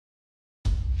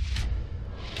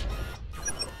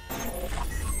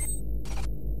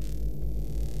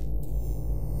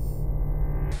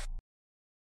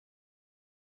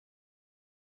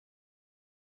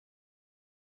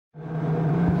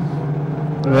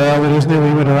Well, it is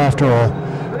nearly winter after all.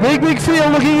 Big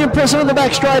field looking impressive in the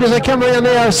back straight as they come around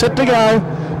now, set to go.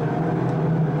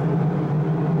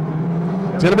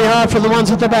 It's going to be hard for the ones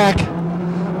at the back.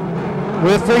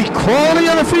 With the quality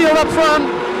of the field up front.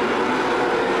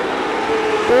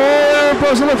 Oh,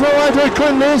 Brisbane the full way through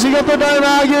Clinton Nancy got the don't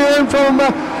argue in from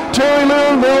Terry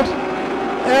Lewinville.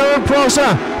 Aaron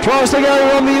Prosser tries to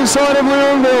go on the inside of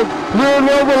Lewinville.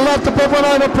 Lewinville will love to put one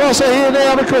over Prosser here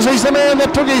now because he's the man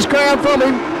that took his crown from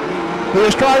him. The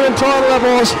Australian title that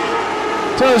was.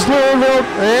 So it's Lewinville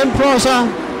and Prosser.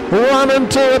 1 and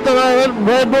 2 at the moment.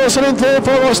 Brad Dawson in third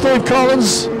for Steve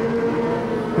Collins.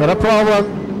 Got a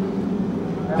problem.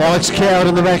 Alex Coward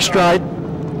in the back straight.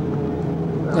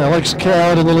 Alex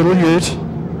Coward in the little ute.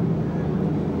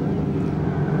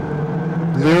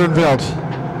 Lewinville.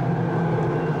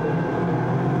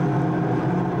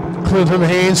 Clinton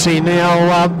Hansey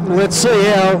now. Let's see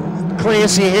how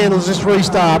Clancy handles this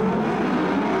restart.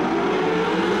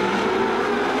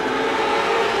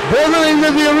 Better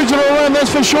than the original run,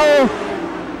 that's for sure.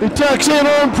 He tucks in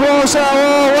on Prosser.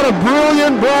 Oh, what a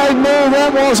brilliant brave move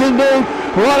that was indeed.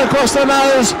 Right across the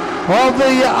nose of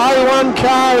the A1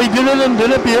 car. He did it and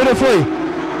did it beautifully.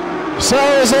 So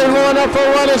as they line up for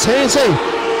one, it's Hansey.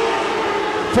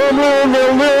 From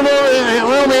Lewinville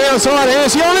on the outside.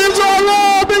 Hansey on the inside.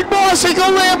 Oh, big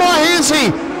bicycle there by Hansey.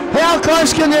 How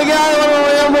close can you go?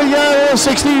 Around we go.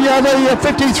 53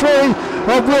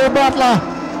 of Will Butler.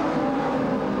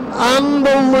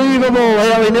 Unbelievable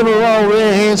how he never rolled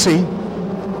there, Hansey.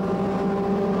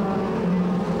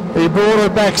 He brought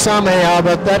it back somehow,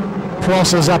 but that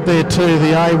Prosser's up there too.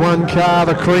 The A1 car,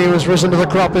 the cream has risen to the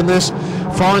crop in this.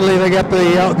 Finally they got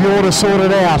the order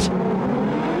sorted out.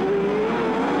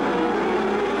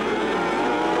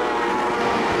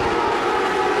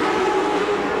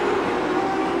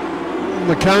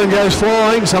 The cone goes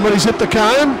flying. Somebody's hit the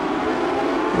cone.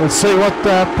 Let's see what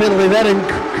penalty that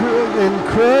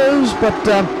incurs. But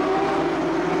oh,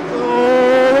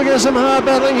 look at some hard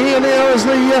battling here now as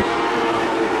the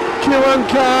Q1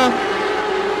 car.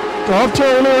 Off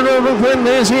Terry Lewinville,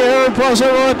 there's the Aaron Prosser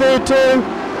right there too.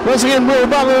 Once again, Will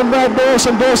Butler and Brad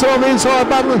Dawson. Dawson on the inside,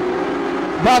 Butler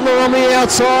on the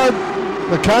outside.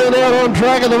 The cone out on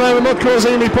track at the moment, not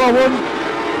causing any problem.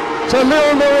 So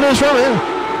Lewinville it is from here.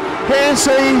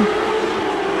 Hansey,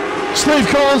 Steve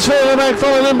Collins further back,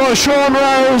 followed in by Sean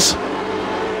Rose.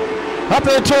 Up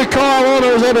there too, Kyle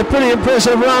Honors had a pretty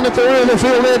impressive run at the rear of the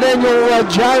field there. Daniel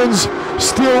Jones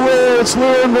still there. It's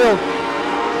Lewinville.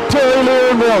 Terry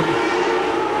Lewinville.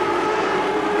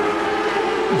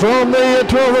 From the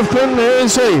 12 of Clinton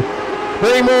Hansey.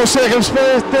 Being more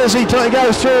circumspect as he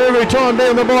goes through every time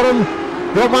down the bottom.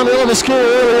 Got one on the ski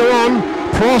earlier on.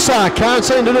 Prosser can't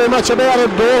seem to do much about it.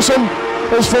 Dawson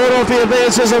has fought off the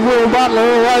advances of Will Butler,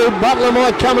 although Butler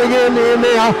might come again here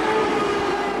now.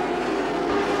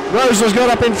 Rose has got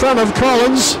up in front of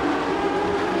Collins.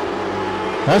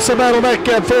 That's the battle back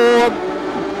for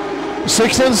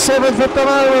 6th and 7th at the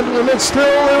moment, and it's still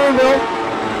Lewinville.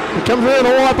 It comes around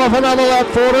to wipe off another lap.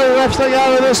 14 laps to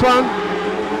go in this one.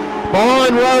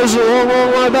 Behind Rose, a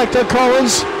long way back to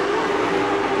Collins.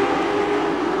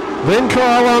 Then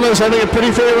Kyle Honors having a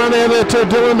pretty fair run out there to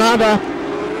Dylan Hunter.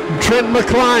 Trent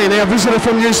McLean, our visitor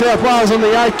from New South Wales on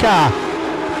the 8 car.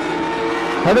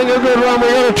 Having a good run. We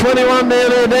got a 21 down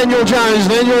there, Daniel Jones.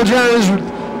 Daniel Jones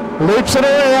leaps it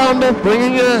around,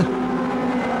 bringing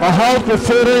a halt with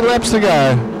 13 laps to go.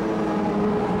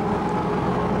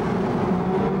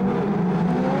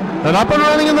 And up and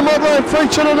running in the Modlite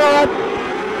feature tonight.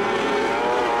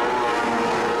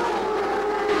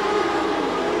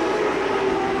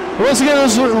 Once again,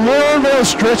 it's Lewinville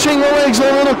stretching the legs of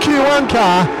the little Q1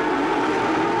 car.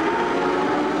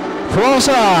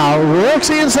 Prosser works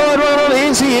the inside run on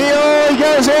Hansey here. Oh, he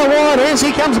goes out wide.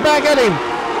 Hansey comes back at him.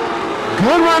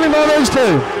 Good running by those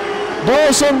two.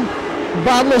 Dawson,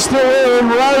 Butler still there, and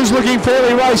Rose looking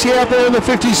fairly racy out there in the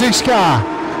 56 car.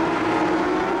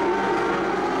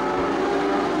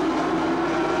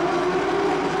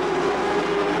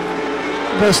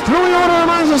 The steering order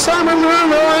remains the same in the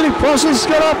room. Only Prosser's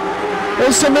got up.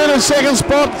 It's cemented second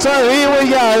spot. So here we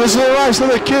go. This is the race of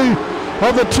the queue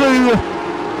of the two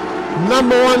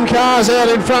number 1 cars out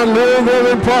in front.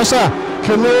 Lewinville and Prosser.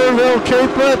 Can Lewinville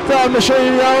keep that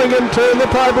machine going and turn the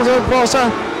tables on Prosser?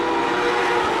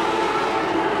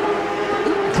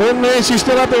 Clinton Nancy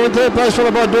still up there in third place,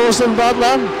 followed by Dawson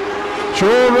Butler.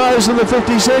 Sean Rose in the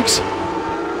 56.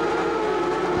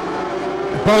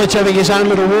 Polish having his own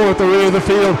little war at the rear of the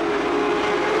field.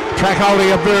 Track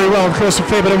holding up very well. Of course, a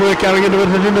fair bit of work going into it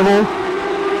at interval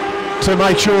to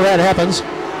make sure that happens.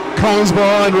 Collins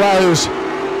behind Rose.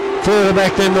 Further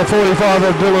back then, the 45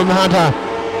 of Dylan Hunter.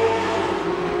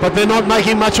 but they're not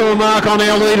making much of a mark on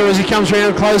our leader as he comes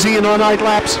round closing in on 8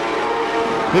 laps.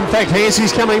 In fact,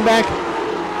 Hansey's coming back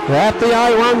at the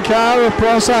A1 car of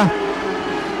Prosser.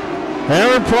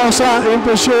 Aaron Prosser in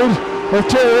pursuit of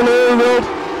Terry Louisville.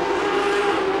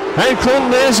 And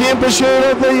Clinton is in pursuit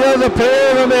of the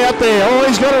pair of them out there. Oh,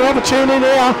 he's got an opportunity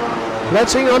now.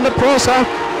 Let's hang on to Prosser.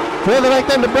 Further back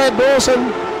then to Brad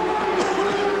Dawson.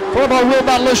 Followed by Will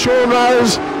Butler, Sean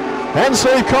Rose, and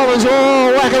Steve Collins.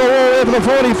 Oh, whack of the wall there for the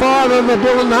 45, and the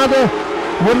Dylan Hunter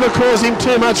wouldn't have caused him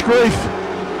too much grief.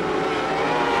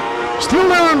 Still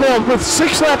there involved with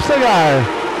 6 laps to go.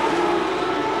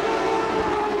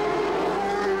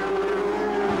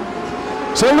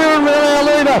 So Lirenville, our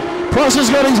leader. Prosser's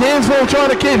got his hands full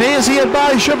trying to keep Hansey at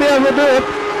bay. Should be able to do it,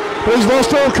 but he's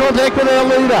lost all contact with our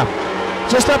leader.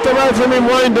 Just up the road from him,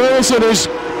 Wayne Dawson, who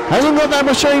hasn't got that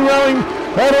machine rolling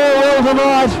at all well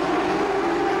tonight.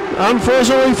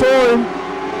 Unfortunately for him.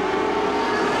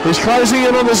 He's closing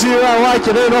in on the 0-8.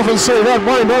 You don't often see that.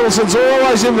 Wayne Donaldson's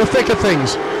always in the thick of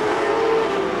things.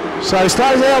 So he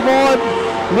stays out wide.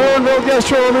 Lirenville goes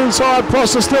through on the inside.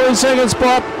 Prosser still in second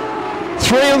spot.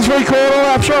 3 3/4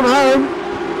 laps from home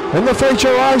in the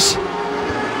feature race.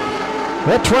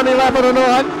 That 20 lap of the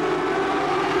night.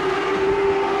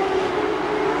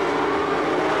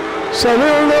 So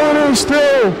Lirenville is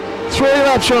still 3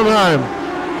 laps from home.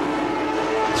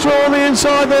 Through on the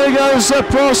inside, there goes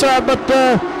Prosser, but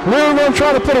Lirenville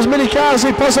trying to put as many cars as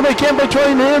he possibly can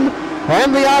between him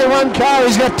and the A1 car.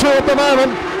 He's got 2 at the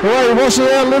moment. Well, he washes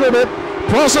out a little bit.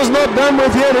 Prosser's not done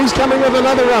with yet. He's coming with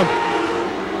another run.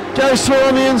 Goes through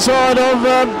on the inside of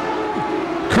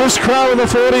Chris Crow in the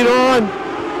 49.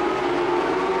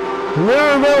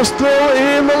 Lirenville still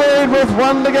in the lead with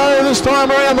 1 to go this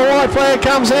time around. The white flag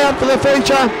comes out for the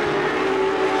feature.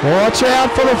 Watch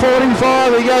out for the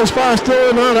 45. He goes past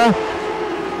Dylan Hunter.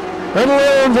 And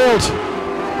Lirenville.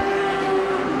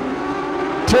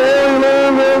 Terry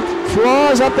Lirenville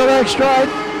flies up the back straight.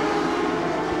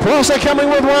 Prosser coming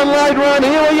with 1 late run.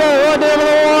 Here we go, right down to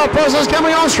the wire. Prosser's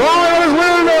coming on strong. It is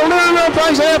Lirenville. Lirenville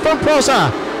takes out from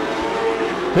Prosser.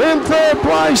 In 3rd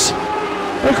place.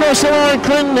 Across the line,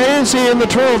 Clinton Hansey in the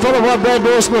 12, followed by Brad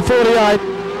Dawson, the 48.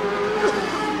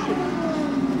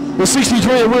 The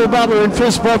 63 of Will Butler in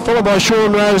 5th spot, followed by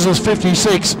Sean Rose's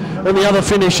 56, and the other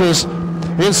finishers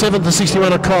in 7th, the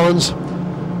 61 of Collins.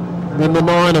 Then the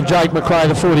 9 of Jake McRae,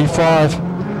 the 45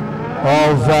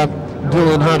 of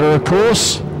Dylan Hunter, of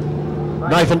course.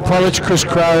 Nathan Polich, Chris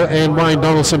Crow, and Wayne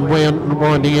Donaldson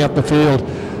winding out the field.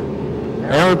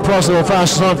 Aaron Prosser, the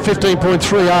fastest time,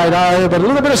 15.380, but a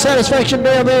little bit of satisfaction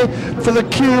down there for the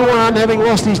Q1, having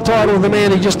lost his title, the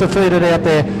man he just defeated out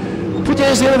there. Put your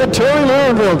hands together for Terry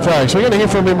Lirenville, folks. We're going to hear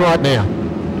from him right now.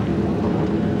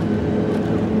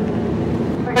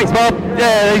 Thanks, Bob.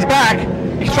 Yeah, he's back.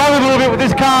 He struggled a little bit with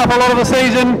this car for a lot of the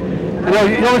season. He's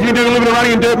obviously been doing a little bit of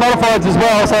running in dirt modifieds as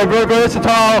well, so very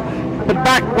versatile. But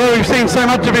back where we've seen so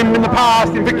much of him in the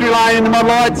past, in Victory Lane, in the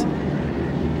Modlites.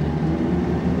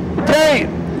 Terry,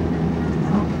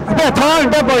 it's about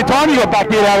time you got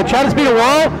back here to have a chat. It's been a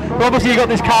while, but obviously you got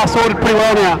this car sorted pretty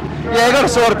well now. Yeah, I got it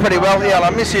sorted pretty well. Yeah, I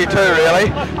miss you too,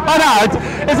 really. I know,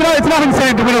 it's enough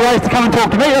incentive to win a race to come and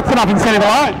talk to me. That's enough incentive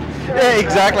alone. Yeah,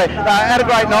 exactly. I had a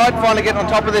great night, finally getting on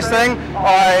top of this thing.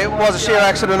 I was a sheer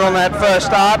accident on that first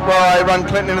start where I run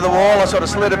Clinton into the wall. I sort of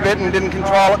slid a bit and didn't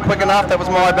control it quick enough. That was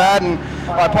my bad, and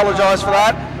I apologise for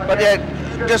that. But yeah,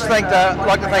 just like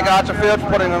to thank Archerfield for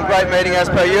putting on a great meeting as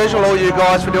per usual. All you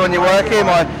guys for doing your work here.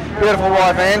 My beautiful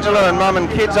wife Angela and mum and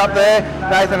kids up there.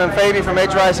 Nathan and Phoebe from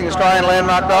Edge Racing Australian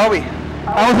Landmark Derby.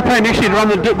 I was planning next year to run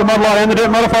the Modlite and the dirt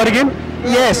modified again.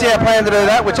 Yes, yeah, I plan to do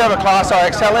that. Whichever class I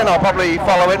excel in, I'll probably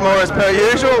follow it more as per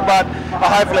usual, but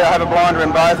hopefully I have a blinder in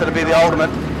both. It'll be the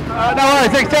ultimate. No worries,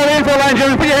 thanks. Down the infield lane,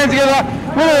 gentlemen, put your hands together.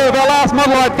 Winner of our last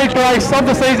Modlite feature race of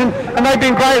the season, and they've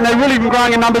been great, and they've really been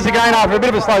growing in numbers again after a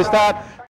bit of a slow start.